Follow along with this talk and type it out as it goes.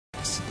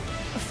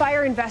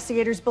Fire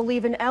investigators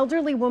believe an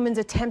elderly woman's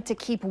attempt to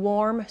keep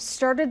warm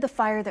started the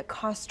fire that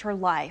cost her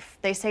life.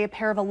 They say a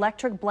pair of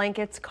electric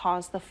blankets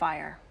caused the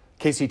fire.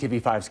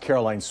 KCTV5's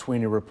Caroline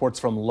Sweeney reports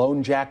from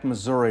Lone Jack,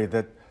 Missouri,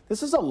 that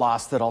this is a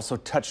loss that also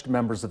touched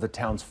members of the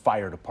town's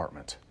fire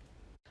department.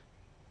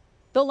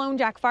 The Lone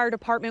Jack Fire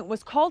Department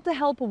was called to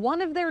help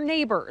one of their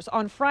neighbors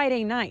on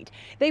Friday night.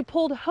 They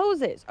pulled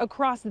hoses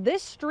across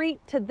this street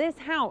to this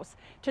house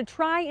to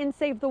try and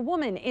save the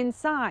woman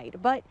inside,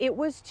 but it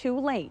was too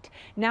late.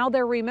 Now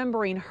they're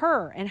remembering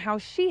her and how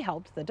she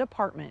helped the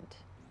department.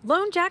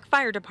 Lone Jack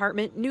Fire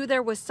Department knew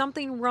there was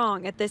something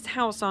wrong at this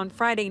house on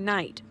Friday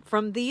night.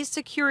 From these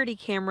security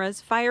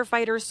cameras,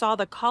 firefighters saw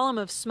the column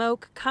of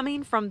smoke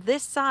coming from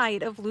this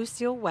side of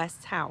Lucille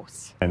West's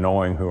house. And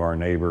knowing who our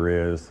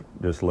neighbor is,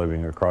 just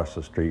living across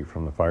the street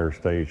from the fire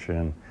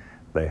station,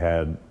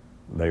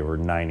 they were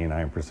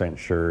 99%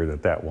 sure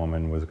that that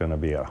woman was going to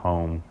be at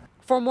home.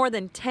 For more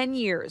than 10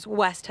 years,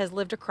 West has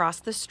lived across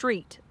the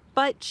street,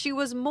 but she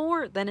was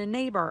more than a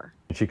neighbor.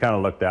 She kind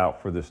of looked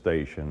out for the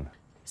station.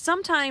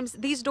 Sometimes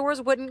these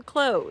doors wouldn't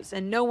close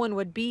and no one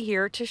would be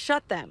here to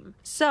shut them.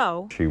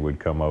 So she would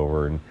come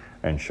over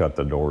and shut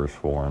the doors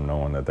for them,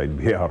 knowing that they'd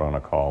be out on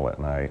a call at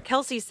night.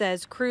 Kelsey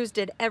says crews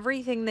did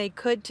everything they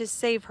could to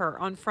save her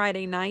on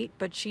Friday night,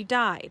 but she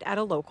died at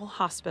a local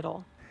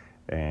hospital.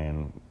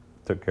 And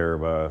took care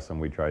of us, and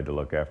we tried to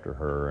look after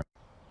her.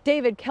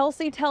 David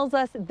Kelsey tells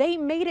us they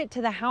made it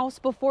to the house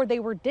before they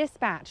were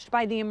dispatched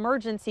by the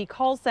emergency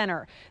call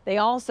center. They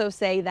also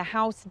say the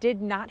house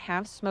did not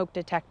have smoke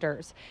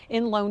detectors.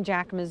 In Lone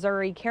Jack,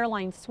 Missouri,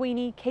 Caroline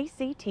Sweeney,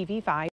 KCTV5.